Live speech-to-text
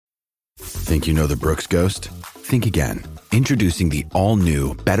Think you know the Brooks Ghost? Think again. Introducing the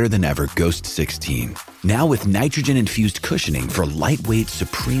all-new, better-than-ever Ghost 16. Now with nitrogen-infused cushioning for lightweight,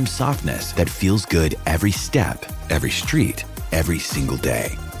 supreme softness that feels good every step, every street, every single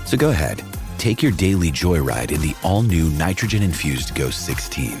day. So go ahead, take your daily joyride in the all-new nitrogen-infused Ghost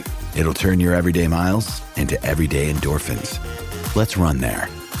 16. It'll turn your everyday miles into everyday endorphins. Let's run there.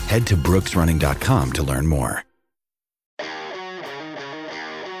 Head to brooksrunning.com to learn more.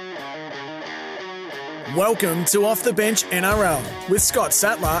 Welcome to Off the Bench NRL with Scott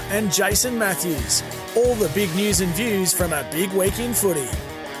Sattler and Jason Matthews. All the big news and views from a big week in footy.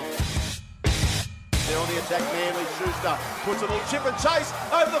 They're on the attack, Manly. Schuster puts a little chip and chase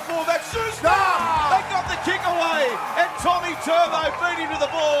over the fullback. Schuster! They got the kick away, and Tommy Turbo beat him to the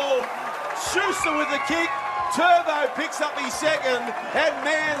ball. Schuster with the kick. Turbo picks up his second, and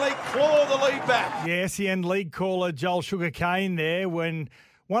Manly claw the lead back. Yeah, SEN league caller Joel Sugarcane there when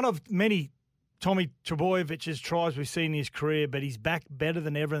one of many Tommy Trbojevich's tries we've seen in his career, but he's back better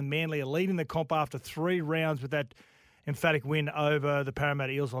than ever, and Manly are leading the comp after 3 rounds with that emphatic win over the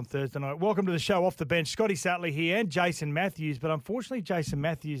Parramatta Eels on Thursday night. Welcome to the show, Off the Bench. Scotty Sattler here and Jason Matthews, but unfortunately Jason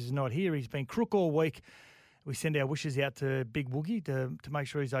Matthews is not here. He's been crook all week. We send our wishes out to Big Woogie to make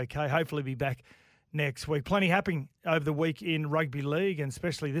sure he's okay. Hopefully be back next week. Plenty happening over the week in rugby league, and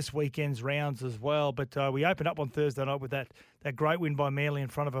especially this weekend's rounds as well. But we opened up on Thursday night with that great win by Manly in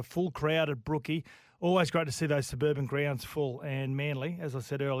front of a full crowd at Brookie. Always great to see those suburban grounds full. And Manly, as I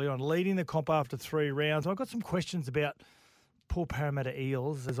said earlier on, leading the comp after 3 rounds. I've got some questions about poor Parramatta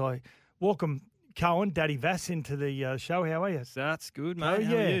Eels as I welcome Cohen, Daddy Vass, into the show. How are you? That's good, mate.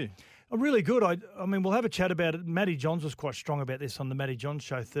 How are you? I'm really good. I mean, we'll have a chat about it. Matty Johns was quite strong about this on the Matty Johns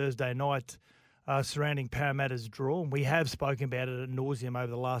show Thursday night. Surrounding Parramatta's draw. And we have spoken about it ad nauseum over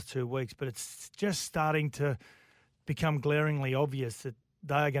the last 2 weeks, but it's just starting to become glaringly obvious that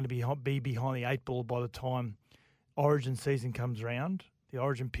they are going to be behind the 8 ball by the time Origin season comes round, the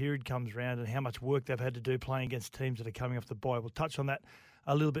Origin period comes round, and how much work they've had to do playing against teams that are coming off the bye. We'll touch on that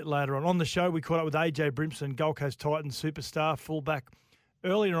a little bit later on. On the show, we caught up with AJ Brimson, Gold Coast Titans superstar, fullback,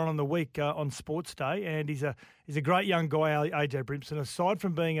 earlier on in the week on Sports Day, and he's a great young guy, AJ Brimson. Aside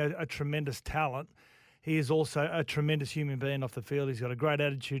from being a tremendous talent, he is also a tremendous human being off the field. He's got a great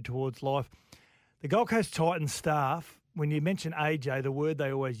attitude towards life. The Gold Coast Titans staff, when you mention AJ, the word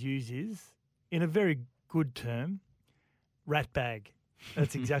they always use is, in a very good term, rat bag.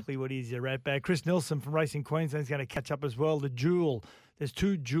 That's exactly what he is, a rat bag. Chris Nelson from Racing Queensland is going to catch up as well. The duel. There's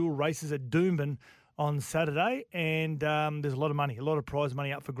 2 dual races at Doomben on Saturday, and there's a lot of money, a lot of prize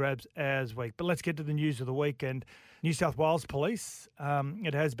money up for grabs as week. But let's get to the news of the week. And New South Wales Police,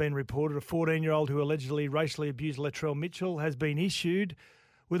 it has been reported, a 14-year-old who allegedly racially abused Latrell Mitchell has been issued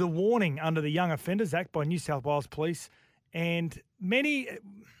with a warning under the Young Offenders Act by New South Wales Police. And many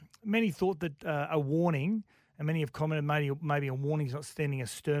thought that a warning, and many have commented maybe a warning is not sending a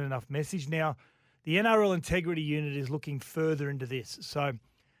stern enough message. Now, the NRL Integrity Unit is looking further into this. So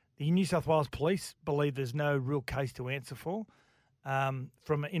the New South Wales Police believe there's no real case to answer for,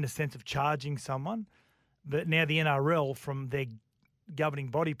 in a sense of charging someone. But now the NRL, from their governing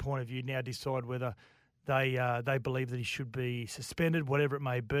body point of view, now decide whether they believe that he should be suspended, whatever it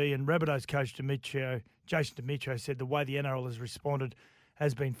may be. And Rabbitohs coach Jason Demetrio said the way the NRL has responded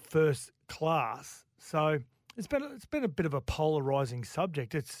has been first class. So it's been a bit of a polarising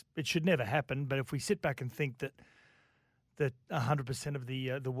subject. It should never happen. But if we sit back and think that 100% of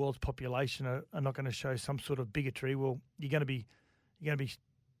the world's population are not going to show some sort of bigotry, well, you're going to be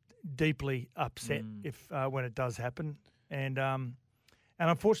deeply upset if when it does happen, and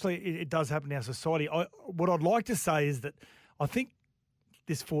unfortunately it does happen in our society. What I'd like to say is that I think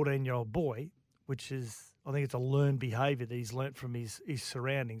this 14-year-old boy, which is I think it's a learned behaviour that he's learnt from his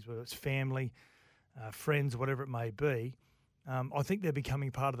surroundings, whether it's family, friends, whatever it may be. I think they're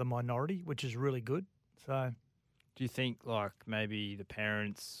becoming part of the minority, which is really good. So. Do you think, like, maybe the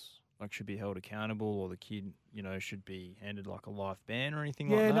parents should be held accountable, or the kid, should be handed like a life ban or anything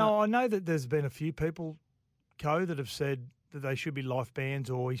like that? Yeah, no, I know that there's been a few people, that have said that they should be life bans,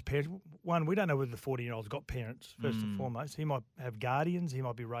 or his parents. One, we don't know whether the 14-year-old's got parents, first and foremost. He might have guardians. He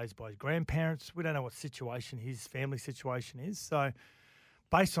might be raised by his grandparents. We don't know what situation his family situation is. So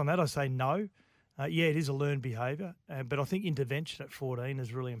based on that, I say no. Yeah, it is a learned behaviour, but I think intervention at 14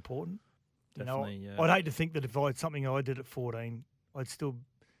 is really important. Definitely, yeah. I'd hate to think that if I had something I did at 14, I'd still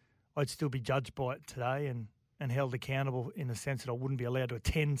be judged by it today and held accountable in the sense that I wouldn't be allowed to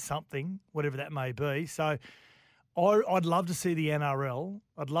attend something, whatever that may be. So I'd love to see the NRL.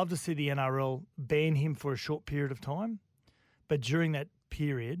 I'd love to see the NRL ban him for a short period of time, but during that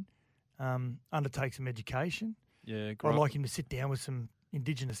period, undertake some education. Yeah, great. I'd like him to sit down with some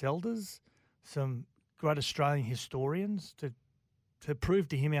Indigenous elders. some great Australian historians to prove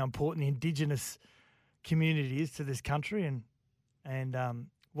to him how important the Indigenous community is to this country and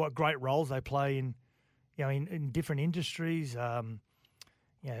what great roles they play in different industries,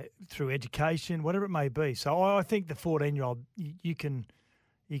 through education, whatever it may be. So I think the 14-year-old, you can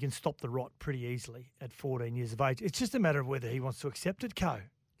stop the rot pretty easily at 14 years of age. It's just a matter of whether he wants to accept it, Co.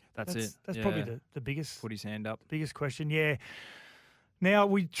 That's it. That's probably the biggest. Put his hand up. Biggest question, yeah. Now,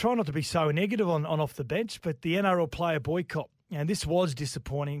 we try not to be so negative on off the bench, but the NRL player boycott, and this was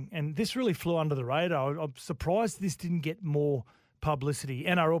disappointing, and this really flew under the radar. I'm surprised this didn't get more publicity.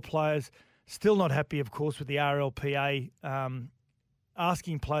 NRL players still not happy, of course, with the RLPA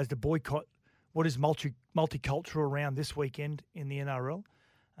asking players to boycott what is multicultural around this weekend in the NRL.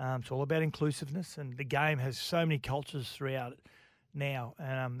 It's all about inclusiveness, and the game has so many cultures throughout it now,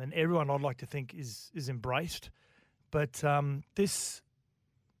 and everyone, I'd like to think, is embraced. But this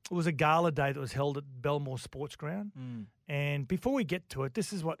was a gala day that was held at Belmore Sports Ground. And before we get to it,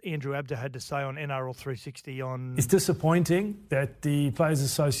 this is what Andrew Abda had to say on NRL 360 on... It's disappointing that the Players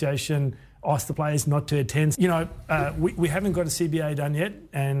Association asked the players not to attend. We haven't got a CBA done yet,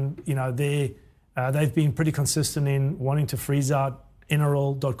 and, they've been pretty consistent in wanting to freeze out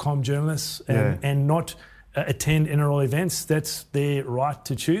NRL.com journalists and not attend NRL events. That's their right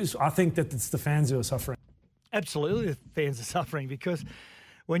to choose. I think that it's the fans who are suffering. Absolutely, the fans are suffering because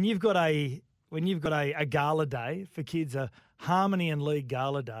when you've got a gala day for kids, a Harmony and League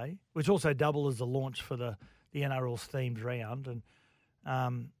gala day, which also doubles as the launch for the NRL's themed round, and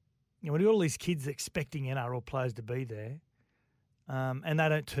when you've got all these kids expecting NRL players to be there, and they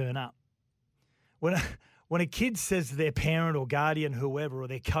don't turn up. When a kid says to their parent or guardian, whoever, or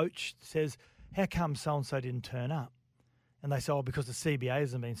their coach says, "How come so-and-so didn't turn up?" And they say, "Oh, because the CBA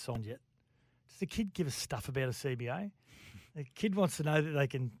hasn't been signed yet." Does the kid give a stuff about a CBA? The kid wants to know that they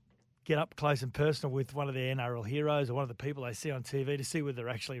can get up close and personal with one of their NRL heroes or one of the people they see on TV to see whether they're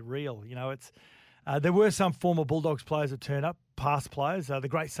actually real. There were some former Bulldogs players that turned up, past players. The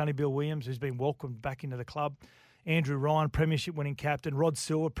great Sonny Bill Williams, who's been welcomed back into the club. Andrew Ryan, premiership winning captain. Rod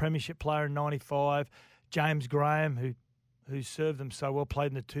Silver, premiership player in 95. James Graham, who served them so well, played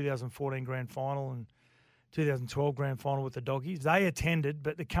in the 2014 grand final and 2012 grand final with the Doggies. They attended,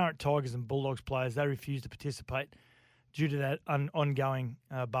 but the current Tigers and Bulldogs players, they refused to participate due to that ongoing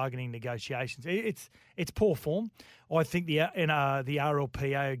bargaining negotiations. It's poor form. I think the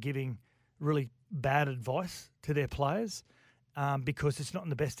RLPA are giving really bad advice to their players because it's not in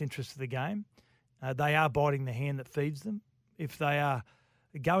the best interest of the game. They are biting the hand that feeds them. If they are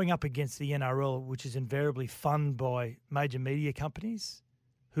going up against the NRL, which is invariably funded by major media companies,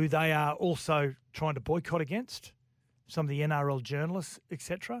 who they are also trying to boycott against, some of the NRL journalists,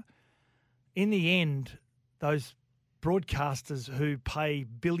 etc. In the end, those broadcasters who pay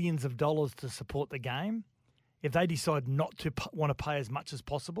billions of dollars to support the game, if they decide not to want to pay as much as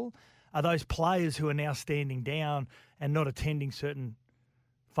possible, are those players who are now standing down and not attending certain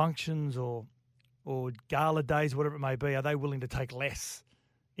functions or gala days, whatever it may be, are they willing to take less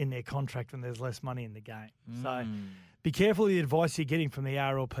in their contract when there's less money in the game? So be careful of the advice you're getting from the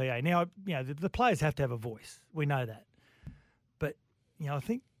RLPA. Now, the players have to have a voice. We know that. But, I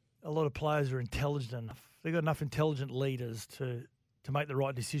think a lot of players are intelligent enough. They've got enough intelligent leaders to make the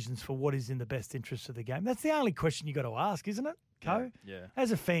right decisions for what is in the best interest of the game. That's the only question you've got to ask, isn't it, Co? Yeah.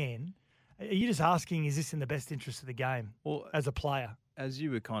 As a fan, are you just asking, is this in the best interest of the game as a player? As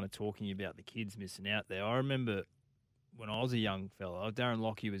you were kind of talking about the kids missing out there, I remember when I was a young fella, Darren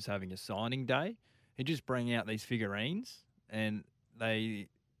Lockyer was having a signing day. He'd just bring out these figurines, and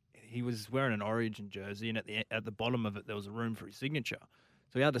he was wearing an Origin jersey, and at the bottom of it there was a room for his signature.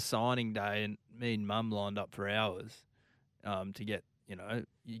 So he had a signing day, and me and Mum lined up for hours to get,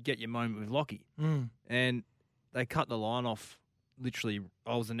 you get your moment with Lockie. And they cut the line off. Literally,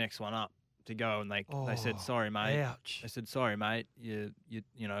 I was the next one up to go, and they said, "Sorry, mate." Ouch. They said, "Sorry, mate.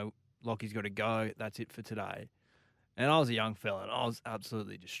 Lockie's got to go. That's it for today." And I was a young fella, and I was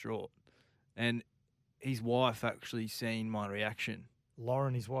absolutely distraught. And his wife actually seen my reaction.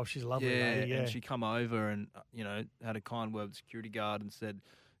 Lauren, his wife, she's a lovely lady, and she come over and, had a kind word with the security guard and said,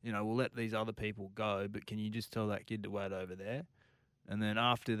 we'll let these other people go, but can you just tell that kid to wait over there? And then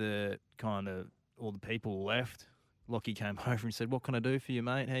after all the people left, Lockie came over and said, "What can I do for you,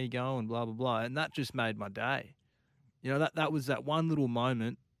 mate? How you going?" Blah, blah, blah. And that just made my day. That was that one little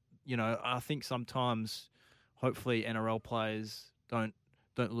moment. I think sometimes, hopefully, NRL players don't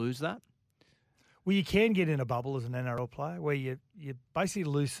lose that. Well, you can get in a bubble as an NRL player where you basically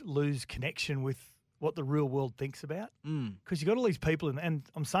lose connection with what the real world thinks about. Because you've got all these people, and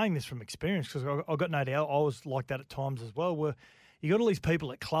I'm saying this from experience because I've got no doubt I was like that at times as well, where You got all these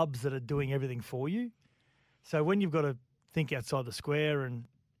people at clubs that are doing everything for you. So when you've got to think outside the square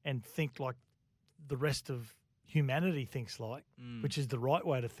and think like the rest of humanity thinks like, which is the right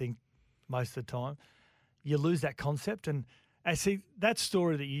way to think most of the time, you lose that concept. And I see that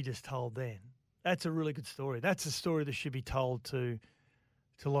story that you just told then, that's a really good story. That's a story that should be told to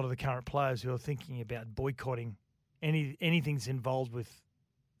a lot of the current players who are thinking about boycotting anything's involved with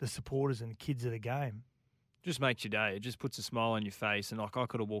the supporters and the kids of the game. Just makes your day. It just puts a smile on your face. And like I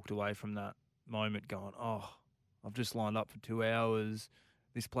could have walked away from that moment going, oh, I've just lined up for 2 hours.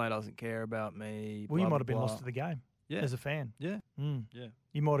 This player doesn't care about me. Well, you might have been blah. lost to the game as a fan. Yeah. Yeah.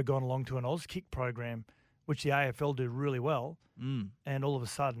 You might have gone along to an Oz kick program, which the AFL do really well, and all of a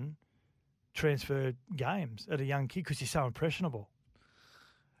sudden transfer games at a young kid because you're so impressionable.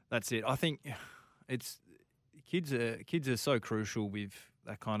 That's it. I think it's kids are so crucial with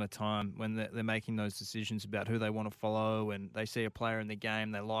that kind of time when they're making those decisions about who they want to follow, and they see a player in the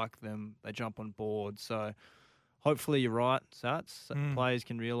game, they like them, they jump on board. So hopefully you're right, Sats. Players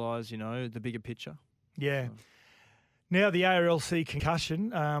can realise, the bigger picture. Yeah. Now the ARLC concussion,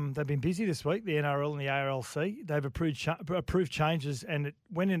 they've been busy this week, the NRL and the ARLC. They've approved changes, and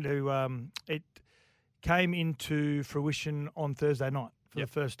it came into fruition on Thursday night for the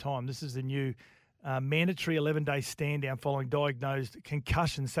first time. This is the new mandatory 11-day stand down following diagnosed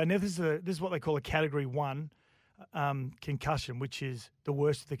concussion. So now this is what they call a Category 1 concussion, which is the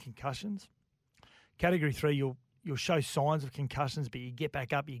worst of the concussions. Category 3, you'll show signs of concussions, but you get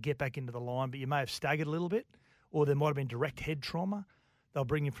back up, you get back into the line, but you may have staggered a little bit, or there might have been direct head trauma. They'll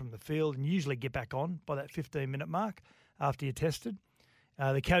bring you from the field and usually get back on by that 15-minute mark after you're tested.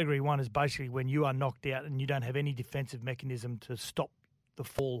 The Category 1 is basically when you are knocked out and you don't have any defensive mechanism to stop the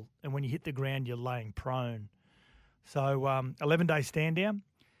fall, and when you hit the ground, you're laying prone. So 11-day stand down,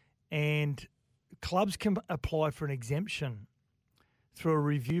 and clubs can apply for an exemption through a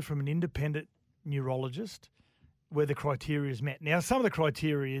review from an independent neurologist where the criteria is met. Now, some of the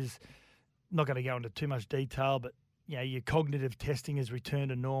criteria is, not going to go into too much detail, but your cognitive testing has returned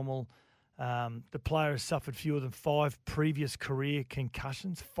to normal. The player has suffered fewer than 5 previous career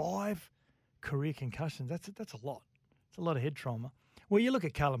concussions. 5 career concussions. That's a lot. It's a lot of head trauma. Well, you look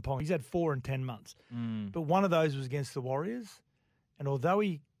at Callum Pong. He's had 4 in 10 months. But one of those was against the Warriors. And although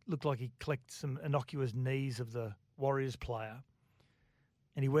he looked like he collected some innocuous knees of the Warriors player,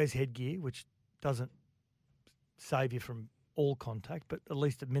 and he wears headgear, which doesn't save you from all contact, but at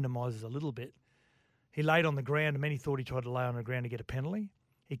least it minimises a little bit. He laid on the ground, and many thought he tried to lay on the ground to get a penalty.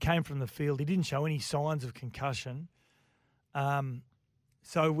 He came from the field. He didn't show any signs of concussion.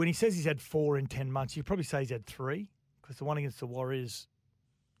 So when he says he's had 4 in 10 months, you'd probably say he's had 3, because the one against the Warriors,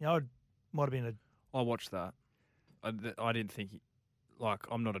 it might have been a... I watched that. I didn't think,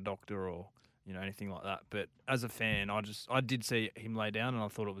 I'm not a doctor or anything like that, but as a fan, I did see him lay down, and I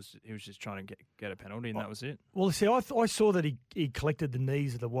thought he was just trying to get a penalty, and that was it. Well, see, I saw that he collected the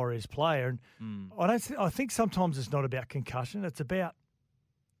knees of the Warriors player, and I think sometimes it's not about concussion. It's about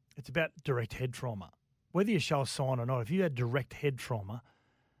direct head trauma. Whether you show a sign or not, if you had direct head trauma,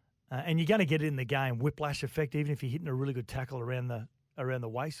 and you're going to get it in the game, whiplash effect, even if you're hitting a really good tackle around the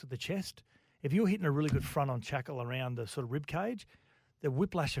waist or the chest, if you're hitting a really good front-on tackle around the sort of rib cage, the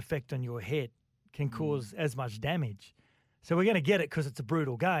whiplash effect on your head can cause as much damage. So we're going to get it because it's a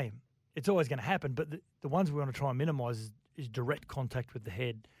brutal game. It's always going to happen, but the ones we want to try and minimise is direct contact with the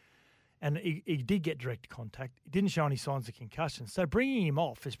head. And he did get direct contact. He didn't show any signs of concussion. So bringing him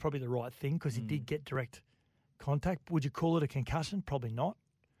off is probably the right thing because he did get direct contact. Would you call it a concussion? Probably not.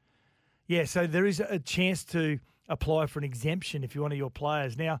 Yeah, so there is a chance to apply for an exemption if you're one of your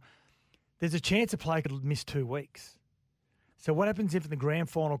players. Now, there's a chance a player could miss 2 weeks. So what happens if in the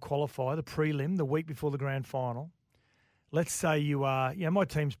grand final qualifier, the prelim, the week before the grand final, let's say you are, my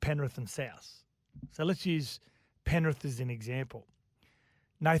team's Penrith and South. So let's use Penrith as an example.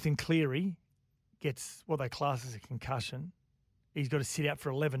 Nathan Cleary gets what they class as a concussion. He's got to sit out for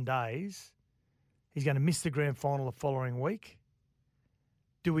 11 days. He's going to miss the grand final the following week.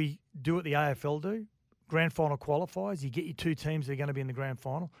 Do we do what the AFL do? Grand final qualifiers, you get your 2 teams that are going to be in the grand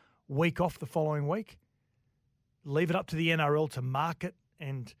final. Week off the following week. Leave it up to the NRL to market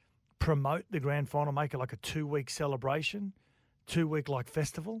and promote the grand final, make it like a 2-week celebration, 2-week like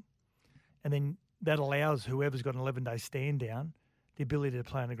festival. And then that allows whoever's got an 11-day stand down the ability to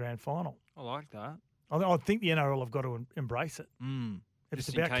play in the grand final. I like that. I think the NRL have got to embrace it. If Just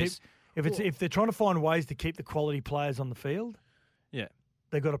it's about in case. if they're trying to find ways to keep the quality players on the field, Yeah.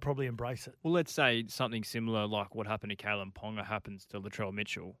 they've got to probably embrace it. Well, let's say something similar like what happened to Callum Ponga happens to Latrell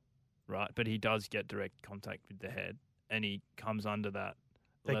Mitchell, right? But he does get direct contact with the head, and he comes under that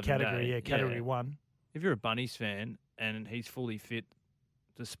That category, 11-day. category 1. If you're a Bunnies fan and he's fully fit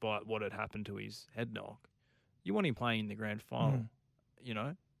despite what had happened to his head knock, you want him playing in the grand final, you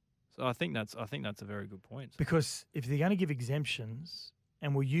know? So I think that's a very good point. Because if they're going to give exemptions,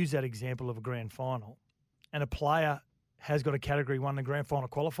 and we'll use that example of a grand final, and a player has got a Category 1 in a grand final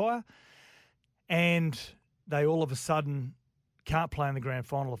qualifier, and they all of a sudden can't play in the grand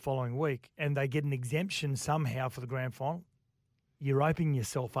final the following week, and they get an exemption somehow for the grand final, you're opening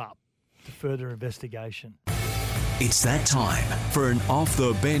yourself up to further investigation. It's that time for an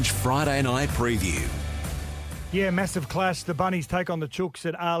off-the-bench Friday night preview. Yeah, massive clash. The Bunnies take on the Chooks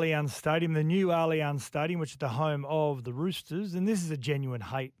at Allianz Stadium, the new Allianz Stadium, which is the home of the Roosters. And this is a genuine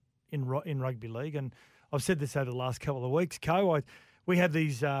hate in rugby league. And I've said this over the last couple of weeks, we have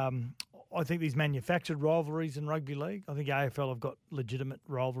these, I think, these manufactured rivalries in rugby league. I think AFL have got legitimate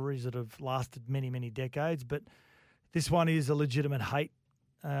rivalries that have lasted many, many decades. But this one is a legitimate hate.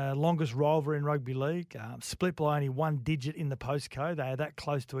 Longest rivalry in rugby league, split by only one digit in the postcode. They are that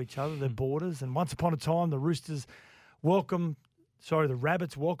close to each other, their borders. And once upon a time, the Rabbits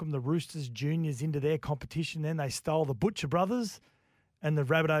welcomed the Roosters juniors into their competition. Then they stole the Butcher brothers, and the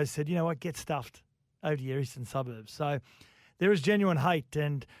Rabbitohs said, you know what, get stuffed over to your eastern suburbs. So there is genuine hate,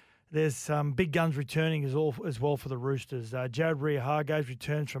 and there's some big guns returning as well for the Roosters. Jared Rea-Hargreaves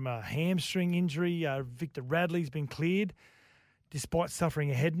returns from a hamstring injury. Victor Radley's been cleared, despite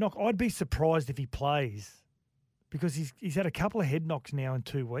suffering a head knock. I'd be surprised if he plays, because he's had a couple of head knocks now in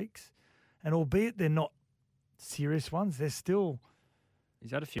 2 weeks, and albeit they're not serious ones, they're still...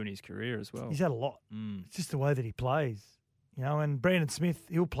 He's had a few in his career as well. He's had a lot. It's just the way that he plays, you know. And Brandon Smith,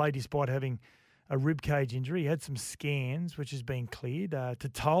 he'll play despite having a rib cage injury. He had some scans, which has been cleared.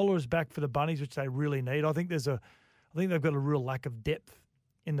 Totola is back for the Bunnies, which they really need. I think they've got a real lack of depth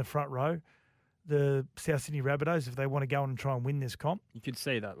in the front row, the South Sydney Rabbitohs, if they want to go on and try and win this comp. You could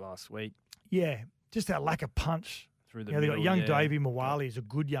see that last week. Yeah, just that lack of punch. Through the middle, they've got young Davey Mawali is a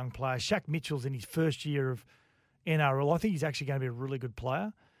good young player. Shaq Mitchell's in his first year of NRL. I think he's actually going to be a really good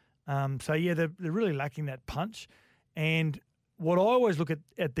player. They're really lacking that punch. And what I always look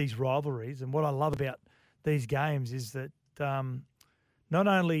at these rivalries, and what I love about these games, is that not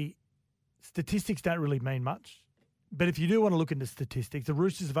only statistics don't really mean much, but if you do want to look into statistics, the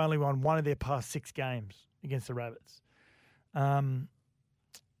Roosters have only won one of their past 6 games against the Rabbits.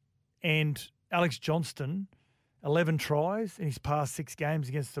 And Alex Johnston, 11 tries in his past 6 games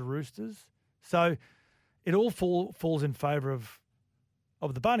against the Roosters. So it all falls in favour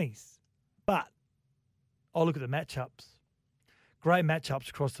of the Bunnies. But I look at the matchups. Great matchups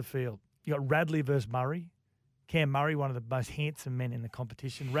across the field. You got Radley versus Murray. Cam Murray, one of the most handsome men in the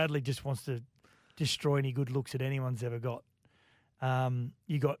competition. Radley just wants to destroy any good looks that anyone's ever got.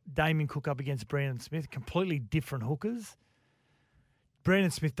 You got Damien Cook up against Brandon Smith, completely different hookers.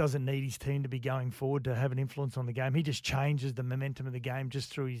 Brandon Smith doesn't need his team to be going forward to have an influence on the game. He just changes the momentum of the game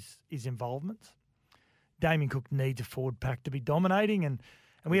just through his involvement. Damien Cook needs a forward pack to be dominating, and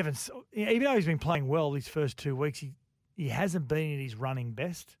we haven't, even though he's been playing well these first 2 weeks, he hasn't been at his running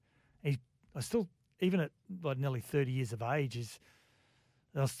best. Even at like nearly 30 years of age,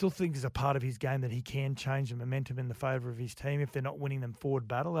 I still think there's a part of his game that he can change the momentum in the favour of his team if they're not winning them forward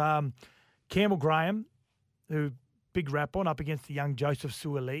battle. Campbell Graham, who big rap on, up against the young Joseph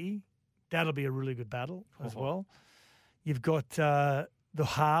Suaalii. That'll be a really good battle as well. You've got the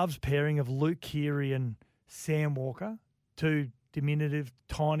halves pairing of Luke Keary and Sam Walker, 2 diminutive,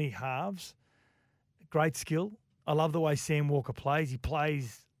 tiny halves. Great skill. I love the way Sam Walker plays.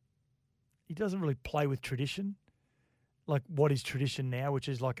 He doesn't really play with tradition, like what is tradition now, which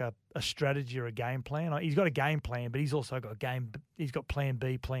is like a strategy or a game plan. He's got a game plan, but he's also got he's got plan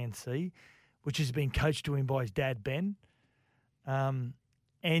B, plan C, which has been coached to him by his dad, Ben. And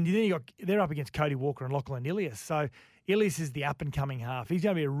then they're up against Cody Walker and Lachlan Ilias. So Ilias is the up-and-coming half. He's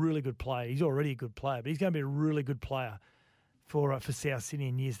going to be a really good player. He's already a good player, but he's going to be a really good player for South Sydney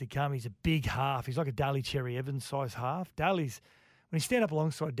in years to come. He's a big half. He's like a Daly Cherry Evans size half. When you stand up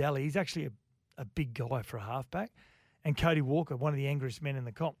alongside Daly, he's actually a big guy for a halfback. And Cody Walker, one of the angriest men in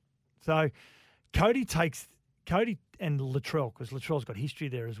the comp. So Cody and Latrell, because Latrell's got history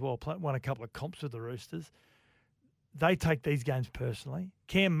there as well, won a couple of comps with the Roosters. They take these games personally.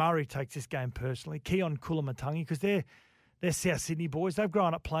 Cam Murray takes this game personally. Keon Kulamatangi, because they're South Sydney boys. They've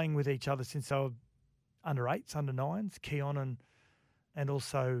grown up playing with each other since they were under 8s, under 9s, Keon and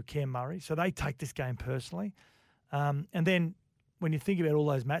also Cam Murray. So they take this game personally. And then when you think about all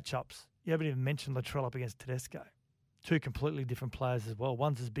those matchups, you haven't even mentioned Latrell up against Tedesco. 2 completely different players as well.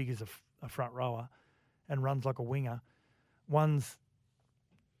 One's as big as a front rower and runs like a winger. One's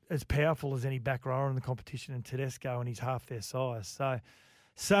as powerful as any back rower in the competition in Tedesco, and he's half their size.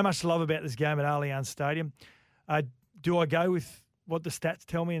 So much to love about this game at Allianz Stadium. Do I go with what the stats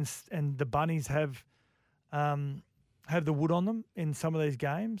tell me and the Bunnies have the wood on them in some of these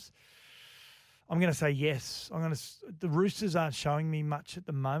games? I'm going to say yes. The Roosters aren't showing me much at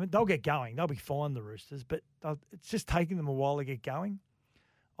the moment. They'll get going. They'll be fine, the Roosters, but it's just taking them a while to get going.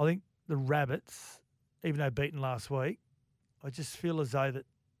 I think the Rabbits, even though beaten last week, I just feel as though that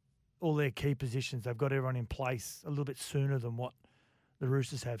all their key positions, they've got everyone in place a little bit sooner than what the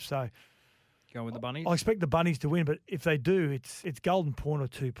Roosters have. So Going with the Bunnies? I expect the Bunnies to win, but if they do, it's golden point or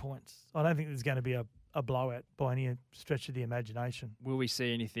 2 points. I don't think there's going to be a blowout by any stretch of the imagination. Will we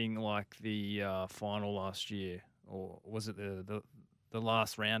see anything like the final last year? Or was it the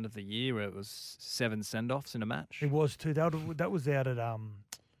last round of the year where it was 7 send-offs in a match? It was too. That was out at the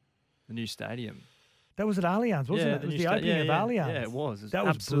new stadium. That was at Allianz, wasn't it? It was the opening of Allianz. Yeah, it was. That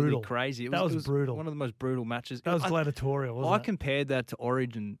was absolutely brutal. Crazy. That was brutal. One of the most brutal matches. That was gladiatorial, wasn't I it? compared that to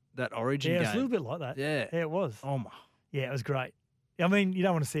Origin game. Yeah, it's a little bit like that. Yeah. Yeah, it was. Oh, my. Yeah, it was great. I mean, you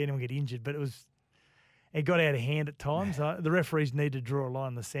don't want to see anyone get injured, but it got out of hand at times. The referees need to draw a line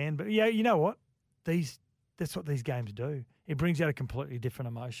in the sand. But, yeah, you know what? That's what these games do. It brings out a completely different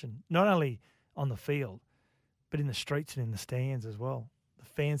emotion, not only on the field, but in the streets and in the stands as well. The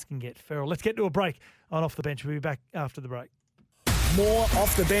fans can get feral. Let's get to a break on Off the Bench. We'll be back after the break. More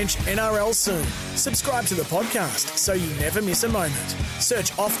Off the Bench NRL soon. Subscribe to the podcast so you never miss a moment.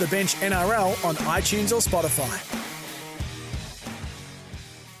 Search Off the Bench NRL on iTunes or Spotify.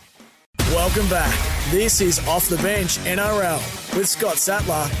 Welcome back. This is Off the Bench NRL with Scott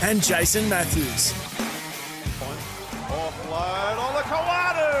Sattler and Jason Matthews. Offload on the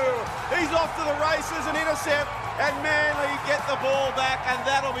Kawadu. He's off to the races, an intercept, and Manly get the ball back, and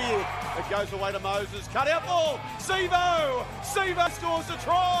that'll be it. It goes away to Moses. Cut out ball. Sevo scores a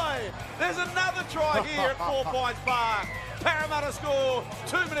try. There's another try here at 4 Pines Park. Parramatta score.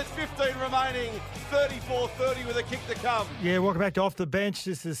 2 minutes 15 remaining. 34-30 with a kick to come. Yeah, welcome back to Off the Bench.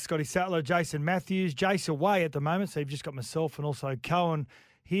 This is Scotty Sattler, Jason Matthews. Jace away at the moment, so you've just got myself and also Cohen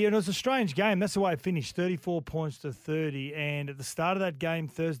here. And it was a strange game. That's the way it finished, 34 points to 30. And at the start of that game,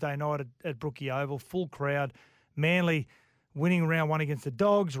 Thursday night at Brookie Oval, full crowd, Manly winning round 1 against the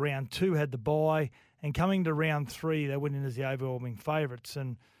Dogs. Round 2 had the bye. And coming to round 3, they went in as the overwhelming favourites.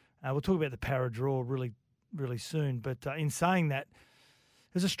 And we'll talk about the Para draw really, really soon. But in saying that,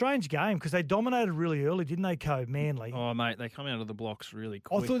 it was a strange game because they dominated really early, didn't they, Co? Manly. Oh, mate, they come out of the blocks really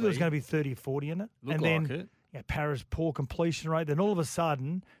quickly. I thought there was going to be 30 or 40 in it. Looked and like then, it. Yeah, Para's poor completion rate. Then all of a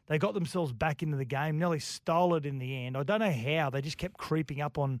sudden, they got themselves back into the game, nearly stole it in the end. I don't know how. They just kept creeping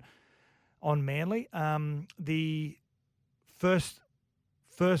up on Manly. The first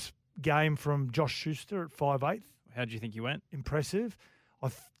game from Josh Schuster at 5'8". How do you think he went? Impressive. I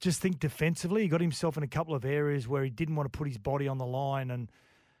just think defensively, he got himself in a couple of areas where he didn't want to put his body on the line, and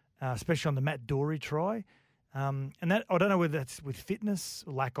especially on the Matt Doorey try. And that I don't know whether that's with fitness,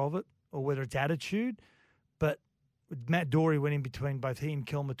 lack of it, or whether it's attitude. But Matt Doorey went in between both he and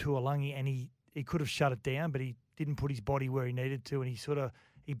Kelma Tuolangi, and he could have shut it down, but he didn't put his body where he needed to, and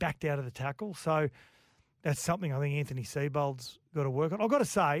he backed out of the tackle. So that's something I think Anthony Seibold's got to work on. I've got to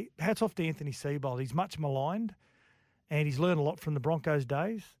say, hats off to Anthony Seibold. He's much maligned, and he's learned a lot from the Broncos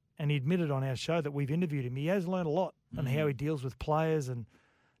days. And he admitted on our show that we've interviewed him. He has learned a lot on how he deals with players and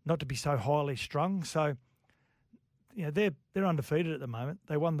not to be so highly strung. So, you know, they're undefeated at the moment.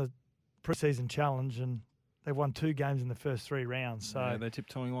 They won the pre-season challenge, and they've won 2 games in the first 3 rounds. So yeah, they're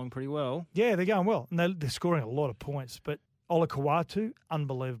tiptoeing along pretty well. Yeah, they're going well. And they're scoring a lot of points. But Ola Kawatu,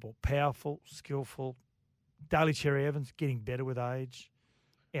 unbelievable. Powerful, skillful. Daly Cherry-Evans, getting better with age.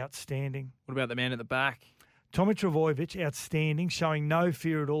 Outstanding. What about the man at the back? Tommy Trbojevic, outstanding, showing no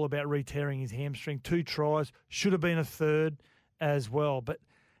fear at all about re-tearing his hamstring. 2 tries, should have been a 3rd as well. But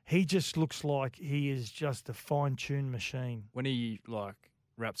he just looks like he is just a fine-tuned machine. When he,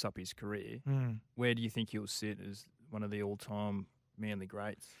 wraps up his career, where do you think he'll sit as one of the all-time Manly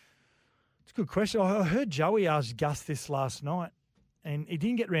greats? It's a good question. I heard Joey ask Gus this last night, and he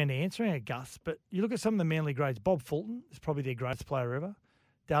didn't get around to answering it, Gus. But you look at some of the Manly greats. Bob Fulton is probably their greatest player ever.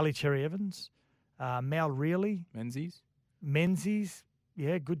 Daly Cherry-Evans. Mal Reilly. Menzies.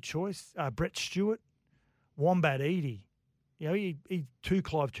 Yeah, good choice. Brett Stewart. Wombat Edie. You know, he 2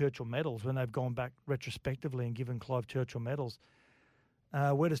 Clive Churchill medals when they've gone back retrospectively and given Clive Churchill medals.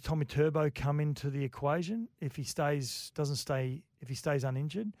 Where does Tommy Turbo come into the equation if he stays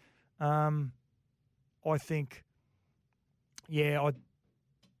uninjured? I think,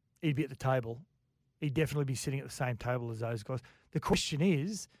 he'd be at the table. He'd definitely be sitting at the same table as those guys. The question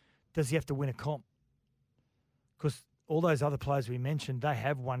is, does he have to win a comp? Because all those other players we mentioned, they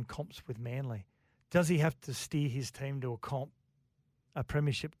have won comps with Manly. Does he have to steer his team to a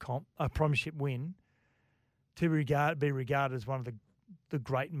premiership win to be regarded as one of the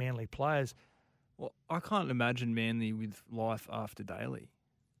great Manly players. Well, I can't imagine Manly with life after Daly.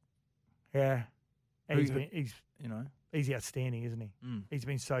 Yeah. And Who- he's outstanding, isn't he? Mm. He's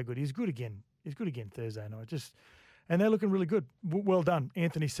been so good. He's good again. He's good again Thursday night. And they're looking really good. Well done,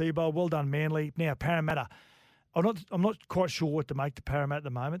 Anthony Seibold. Well done, Manly. Now Parramatta. I'm not quite sure what to make to Parramatta at the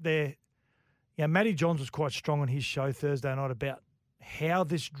moment. Matty Johns was quite strong on his show Thursday night about how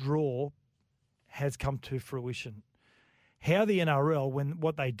this draw has come to fruition. How the NRL,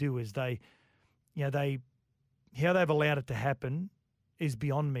 what they do is how they've allowed it to happen is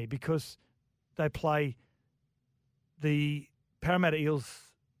beyond me, because they play the Parramatta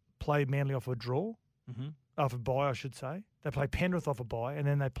Eels play Manly off a draw, off a bye, I should say. They play Penrith off a bye, and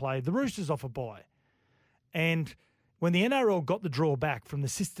then they play the Roosters off a bye. And when the NRL got the draw back from the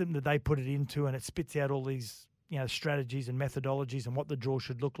system that they put it into, and it spits out all these strategies and methodologies and what the draw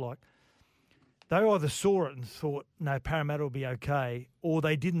should look like, they either saw it and thought, no, Parramatta will be okay, or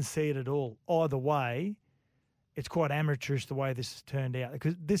they didn't see it at all. Either way, it's quite amateurish the way this has turned out,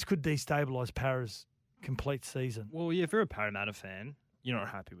 because this could destabilise Para's complete season. Well, yeah, if you're a Parramatta fan, you're not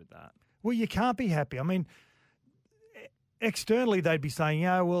happy with that. Well, you can't be happy. I mean, externally they'd be saying,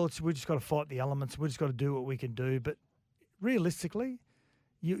 we've just got to fight the elements. We've just got to do what we can do. But realistically,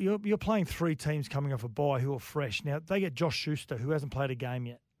 you're playing three teams coming off a bye who are fresh. Now, they get Josh Schuster, who hasn't played a game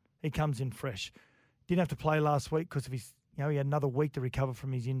yet. He comes in fresh. Didn't have to play last week because of his, he had another week to recover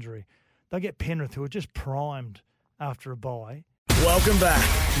from his injury. They get Penrith, who are just primed after a bye. Welcome back.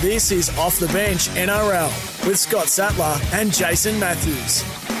 This is Off the Bench NRL with Scott Sattler and Jason Matthews.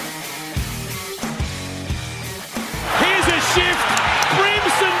 Here's a shift.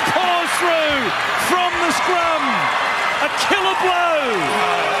 Brimson pours through from the scrum. A killer blow.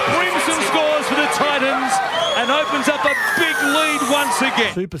 Brimson scores for the Titans and opens up a big lead once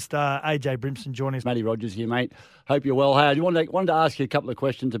again. Superstar AJ Brimson joining us. Matty Rogers here, mate. Hope you're well. Hey, I wanted to ask you a couple of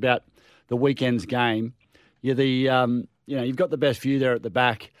questions about the weekend's game. You've got the best view there at the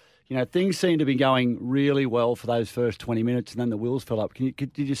back. Things seem to be going really well for those first 20 minutes, and then the wheels fell up.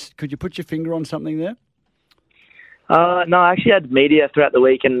 Could you put your finger on something there? No, I actually had media throughout the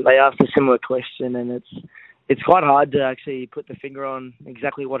week, and they asked a similar question, and it's quite hard to actually put the finger on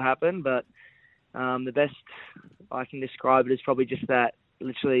exactly what happened, but the best I can describe it is probably just that,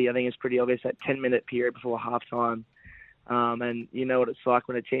 literally, I think it's pretty obvious, that 10-minute period before halftime. And you know what it's like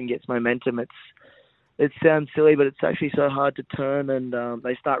when a team gets momentum. It sounds silly, but it's actually so hard to turn, and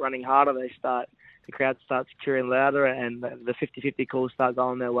they start running harder. The crowd starts cheering louder, and the 50-50 calls start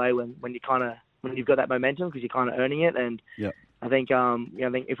going their way when you've got that momentum, because you're kind of earning it. And yep. I think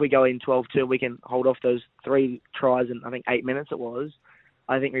if we go in 12-2, we can hold off those 3 tries in, I think, 8 minutes it was.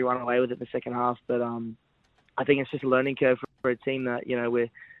 I think we run away with it in the second half, but I think it's just a learning curve for a team that we're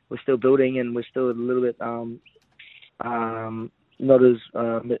still building, and we're still a little bit not as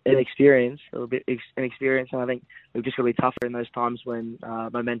inexperienced, a little bit inexperienced, and I think we've just got to be tougher in those times when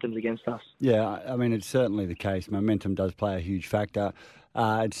momentum's against us. Yeah, I mean, it's certainly the case. Momentum does play a huge factor.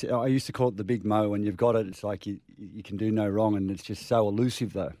 I used to call it the big mo. When you've got it, it's like you can do no wrong, and it's just so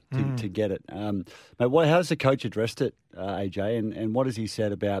elusive, though, to get it. Mate, how's the coach addressed it, AJ, and what has he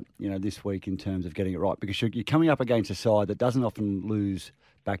said about this week in terms of getting it right? Because you're coming up against a side that doesn't often lose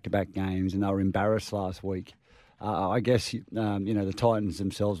back-to-back games, and they were embarrassed last week. I guess the Titans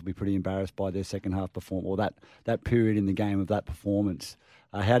themselves will be pretty embarrassed by their second half performance, or that period in the game of that performance.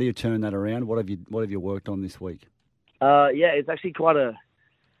 How do you turn that around? What have you worked on this week? It's actually quite a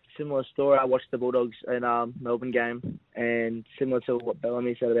similar story. I watched the Bulldogs in Melbourne game, and similar to what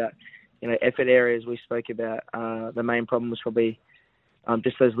Bellamy said about effort areas we spoke about. The main problem was probably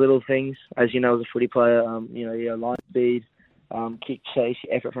just those little things. As you know, as a footy player, your line speed, kick chase,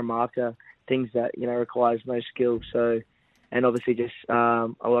 effort from marker. Things that requires no skill. So, and obviously just a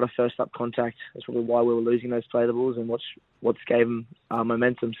lot of first up contact. That's probably why we were losing those platables, and what's gave them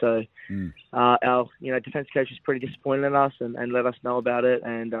momentum. So our defence coach was pretty disappointed in us and let us know about it.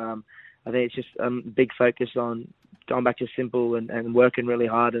 And I think it's just a big focus on going back to simple and working really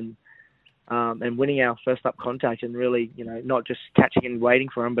hard and winning our first up contact, and really not just catching and waiting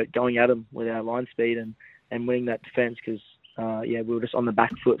for them, but going at them with our line speed and winning that defence, because we were just on the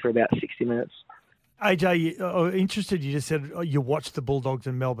back foot for about 60 minutes. AJ, interested, you just said you watched the Bulldogs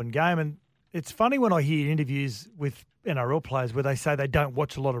and Melbourne game, and it's funny when I hear interviews with NRL players where they say they don't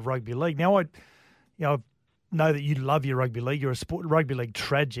watch a lot of rugby league. Now, I know that you love your rugby league. You're a rugby league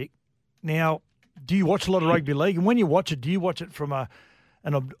tragic. Now, do you watch a lot of rugby league? And when you watch it, do you watch it from an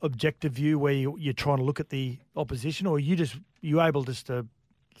objective view where you're trying to look at the opposition, or are you able just to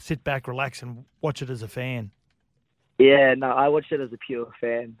sit back, relax, and watch it as a fan? Yeah, no, I watch it as a pure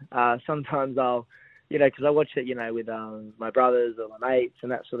fan. Sometimes I'll because I watch it, with my brothers or my mates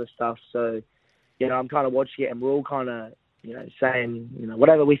and that sort of stuff. So, I'm kind of watching it, and we're all kind of, saying,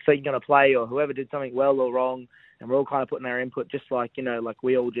 whatever we think going to play or whoever did something well or wrong, and we're all kind of putting our input, just like, like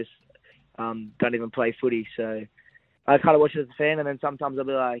we all just don't even play footy. So I kind of watch it as a fan, and then sometimes I'll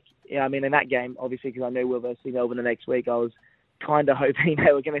be like, in that game, obviously, because I knew we were versus Melbourne the next week, I was kind of hoping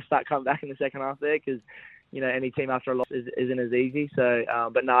they were going to start coming back in the second half there, because, any team after a loss isn't as easy. So,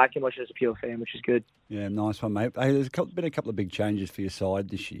 but no, I can watch it as a pure fan, which is good. Yeah, nice one, mate. Hey, there's been a couple of big changes for your side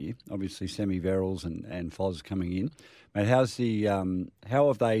this year. Obviously, Semi Verrills and Foz coming in. Mate, how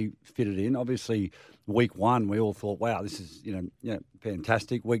have they fitted in? Obviously, week one, we all thought, wow, this is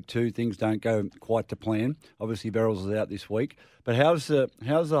fantastic. Week two, things don't go quite to plan. Obviously, Verrills is out this week. But how's the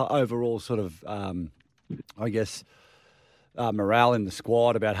overall sort of, morale in the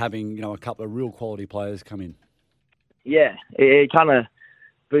squad about having a couple of real quality players come in? Yeah, it kind of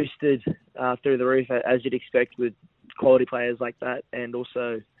boosted through the roof, as you'd expect with quality players like that, and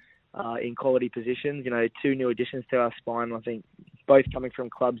also in quality positions. 2 new additions to our spine, I think, both coming from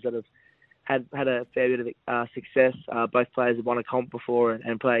clubs that have had a fair bit of success. Both players have won a comp before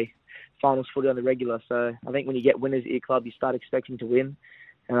and play finals footy on the regular. So I think when you get winners at your club, you start expecting to win.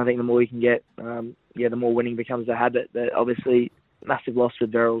 And I think the more you can get, the more winning becomes a habit. But obviously, massive loss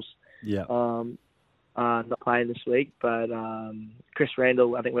with Verrills. Yeah. Not playing this week, but Chris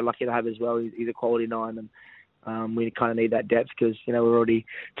Randall, I think we're lucky to have as well. He's a quality 9, and we kind of need that depth because we're already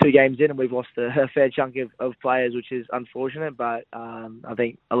 2 games in and we've lost a fair chunk of players, which is unfortunate. But I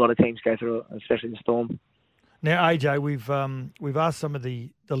think a lot of teams go through it, especially the Storm. Now, AJ, we've asked some of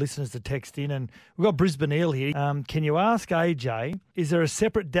the listeners to text in, and we've got Brisbane Eel here. Can you ask AJ, is there a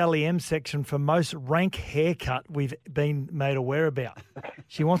separate Dally M section for most rank haircut we've been made aware about?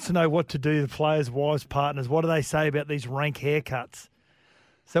 She wants to know what to do to players, wives, partners. What do they say about these rank haircuts?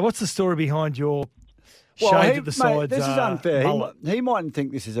 So what's the story behind your shades at the sides? This is unfair. Mullet? He mightn't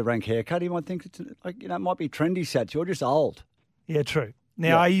think this is a rank haircut. He might think it's it might be trendy, Sats. You're just old. Yeah, true.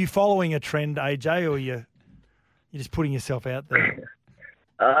 Now, Are you following a trend, AJ, or you're just putting yourself out there?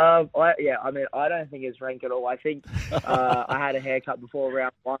 I don't think it's rank at all. I think I had a haircut before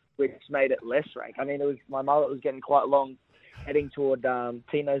round 1, which made it less rank. My mullet was getting quite long, heading toward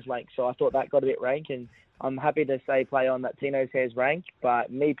Tino's length, so I thought that got a bit rank, and I'm happy to say play on that Tino's hair's rank.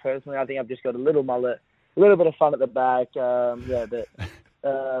 But me personally, I think I've just got a little mullet, a little bit of fun at the back.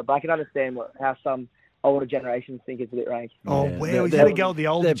 But I can understand how some older generations think it's a bit rank. Oh, wow. He's had to go with the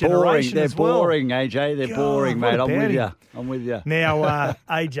older generation They're as well. boring, AJ. They're boring, mate. I'm with you. Now,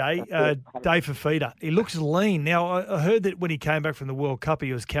 AJ, Dave Fafita, he looks lean. Now, I heard that when he came back from the World Cup,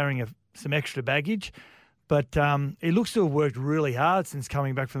 he was carrying some extra baggage, but he looks to have worked really hard since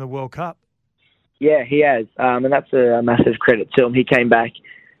coming back from the World Cup. Yeah, he has, and that's a massive credit to him. He came back,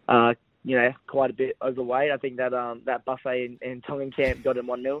 quite a bit overweight. I think that buffet in Tongan camp got him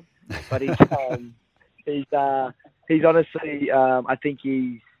 1-0, but he's honestly, I think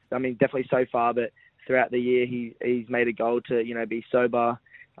definitely so far, but throughout the year he's made a goal to, be sober.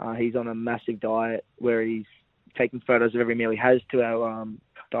 He's on a massive diet where he's taking photos of every meal he has to our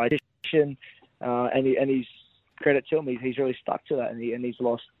dietitian, and he's credit to him. He's really stuck to that, and he's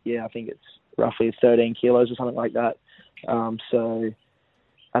lost, I think it's roughly 13 kilos or something like that. So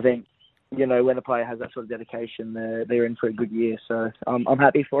I think, when a player has that sort of dedication, they're in for a good year. So I'm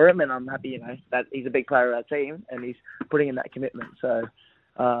happy for him, and I'm happy, that he's a big player of our team, and he's putting in that commitment. So,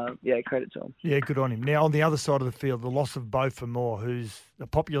 credit to him. Yeah, good on him. Now, on the other side of the field, the loss of Beau Fermor, who's a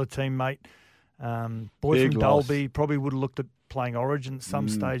popular teammate, boy Big from loss. Dalby, probably would have looked at playing Origin at some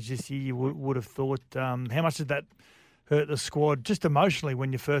stage this year. You would have thought, how much did that hurt the squad, just emotionally,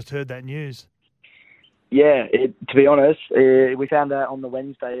 when you first heard that news? Yeah, to be honest, we found out on the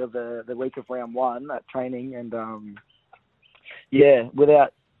Wednesday of the week of round 1 at training, and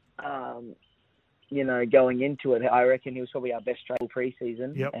without going into it, I reckon he was probably our best travel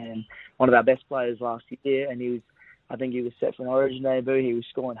pre-season and one of our best players last year. And I think he was set for an Origin debut. He was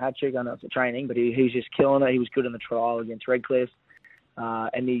scoring hat-trick. I know it's a training, but he was just killing it. He was good in the trial against Redcliffe,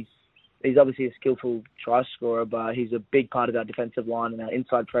 and he's obviously a skillful try scorer, but he's a big part of our defensive line and our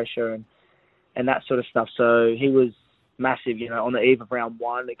inside pressure and that sort of stuff. So he was massive, on the eve of round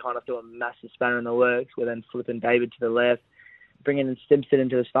 1. It kind of threw a massive spanner in the works. We're then flipping David to the left, bringing in Stimpson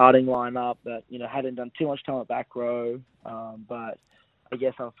into the starting lineup that, hadn't done too much time at back row. But I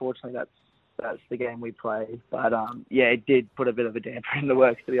guess, unfortunately, that's the game we play. But, it did put a bit of a damper in the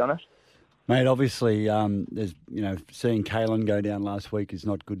works, to be honest. Mate, obviously, there's seeing Kalen go down last week is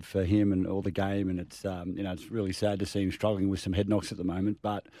not good for him and all the game, and it's it's really sad to see him struggling with some head knocks at the moment.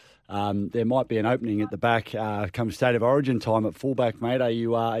 But there might be an opening at the back come State of Origin time at fullback, mate. Are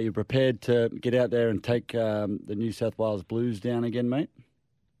you prepared to get out there and take the New South Wales Blues down again, mate?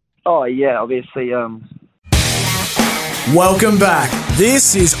 Oh yeah, obviously. Welcome back.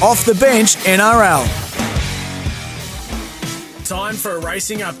 This is Off the Bench NRL. Time for a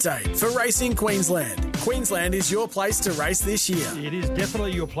racing update for Racing Queensland. Queensland is your place to race this year. It is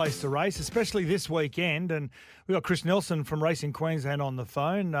definitely your place to race, especially this weekend. And we've got Chris Nelson from Racing Queensland on the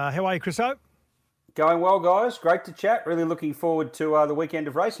phone. How are you, Chris O? Going well, guys. Great to chat. Really looking forward to the weekend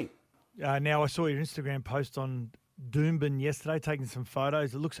of racing. Now, I saw your Instagram post on Doomben yesterday, taking some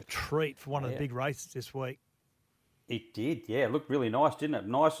photos. It looks a treat for one of the big races this week. It did, yeah. It looked really nice, didn't it?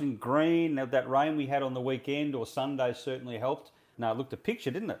 Nice and green. That rain we had on the weekend or Sunday certainly helped. No, it looked a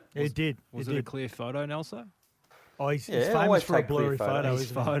picture, didn't it? It did. Was it a clear photo, Nelson? Oh, he's famous for a blurry photo. His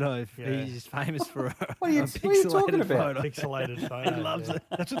photo. Yeah. He's famous for a what are you talking about? Photo. Pixelated photo. He loves it.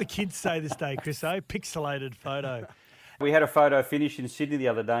 That's what the kids say this day, Chris. Pixelated photo. We had a photo finish in Sydney the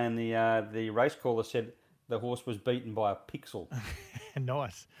other day, and the race caller said the horse was beaten by a pixel.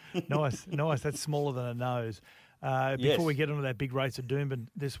 Nice. That's smaller than a nose. Before we get onto that big race at Doomben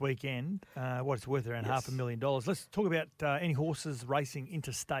this weekend, what's worth around $500,000. Let's talk about any horses racing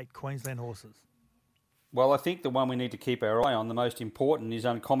interstate, Queensland horses. Well, I think the one we need to keep our eye on, the most important, is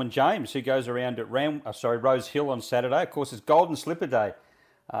Uncommon James, who goes around at Rose Hill on Saturday. Of course, it's Golden Slipper Day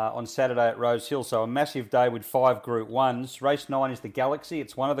on Saturday at Rose Hill, so a massive day with 5 Group 1s. Race 9 is the Galaxy.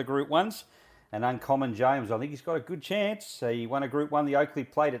 It's one of the Group 1s. And Uncommon James, I think he's got a good chance. He won a Group 1, the Oakley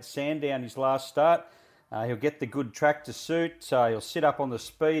Plate at Sandown, his last start. He'll get the good track to suit. He'll sit up on the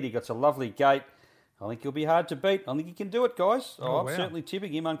speed. He got a lovely gate. I think he'll be hard to beat. I think he can do it, guys. I'm certainly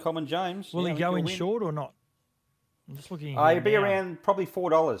tipping him, Uncommon James. Will he go in short or not? I'm just looking. He'll be around probably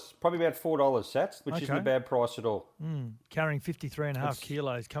 $4. Probably about $4, Sats, which isn't a bad price at all. Carrying 53.5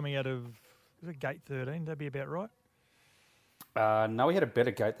 kilos, coming out of gate 13. That'd be about right. No, we had a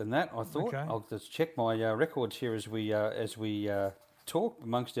better gate than that, I thought. Okay. I'll just check my records here as we talk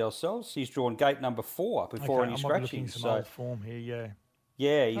amongst ourselves. He's drawn gate number 4 before any scratching. Some old form here,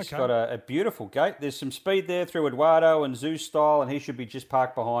 yeah, he's got a beautiful gate. There's some speed there through Eduardo and Zeus style, and he should be just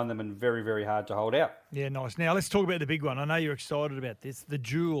parked behind them and very, very hard to hold out. Yeah, nice. Now let's talk about the big one. I know you're excited about this. The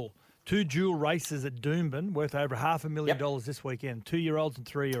duel. 2 dual races at Doomben worth over $500,000 this weekend. 2-year-olds and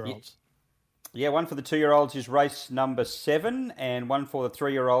 3-year-olds. Yeah, one for the 2-year-olds is race number 7, and one for the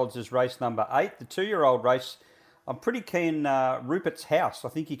 3-year-olds is race number 8. The 2-year-old race, I'm pretty keen. Rupert's House, I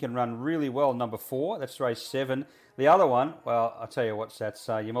think he can run really well. Number 4, that's race 7. The other one, well, I'll tell you what, Sats,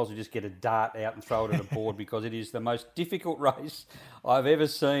 you might as well just get a dart out and throw it at a board because it is the most difficult race I've ever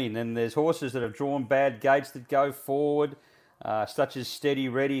seen. And there's horses that have drawn bad gates that go forward, such as Steady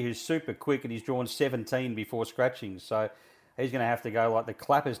Ready, who's super quick, and he's drawn 17 before scratching. So he's going to have to go like the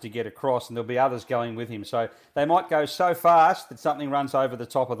clappers to get across, and there'll be others going with him. So they might go so fast that something runs over the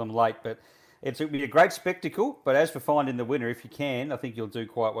top of them late, but it'll be a great spectacle. But as for finding the winner, if you can, I think you'll do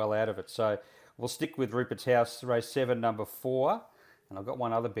quite well out of it. So we'll stick with Rupert's House, race 7, number 4. And I've got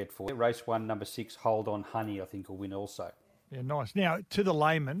one other bet for you. Race 1, number 6, Hold On Honey, I think will win also. Yeah, nice. Now, to the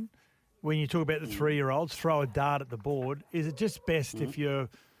layman, when you talk about the 3-year-olds, throw a dart at the board. Is it just best if you're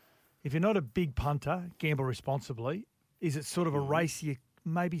not a big punter, gamble responsibly? Is it sort of a race you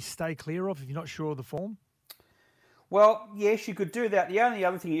maybe stay clear of if you're not sure of the form? Well, yes, you could do that. The only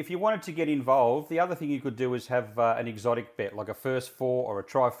other thing, if you wanted to get involved, the other thing you could do is have an exotic bet, like a first 4 or a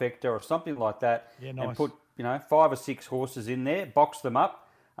trifecta or something like that. Yeah, nice. And put 5 or 6 horses in there, box them up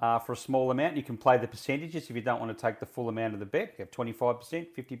for a small amount. You can play the percentages if you don't want to take the full amount of the bet. You have 25%,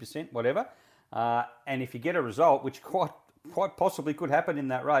 50%, whatever. And if you get a result, which quite possibly could happen in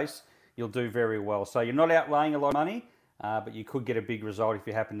that race, you'll do very well. So you're not outlaying a lot of money. But you could get a big result if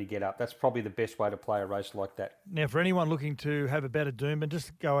you happen to get up. That's probably the best way to play a race like that. Now, for anyone looking to have a better Doomben,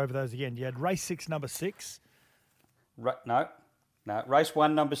 just go over those again. You had race 6, number 6. No. Race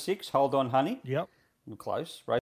 1, number 6, Hold On Honey. Yep. Close.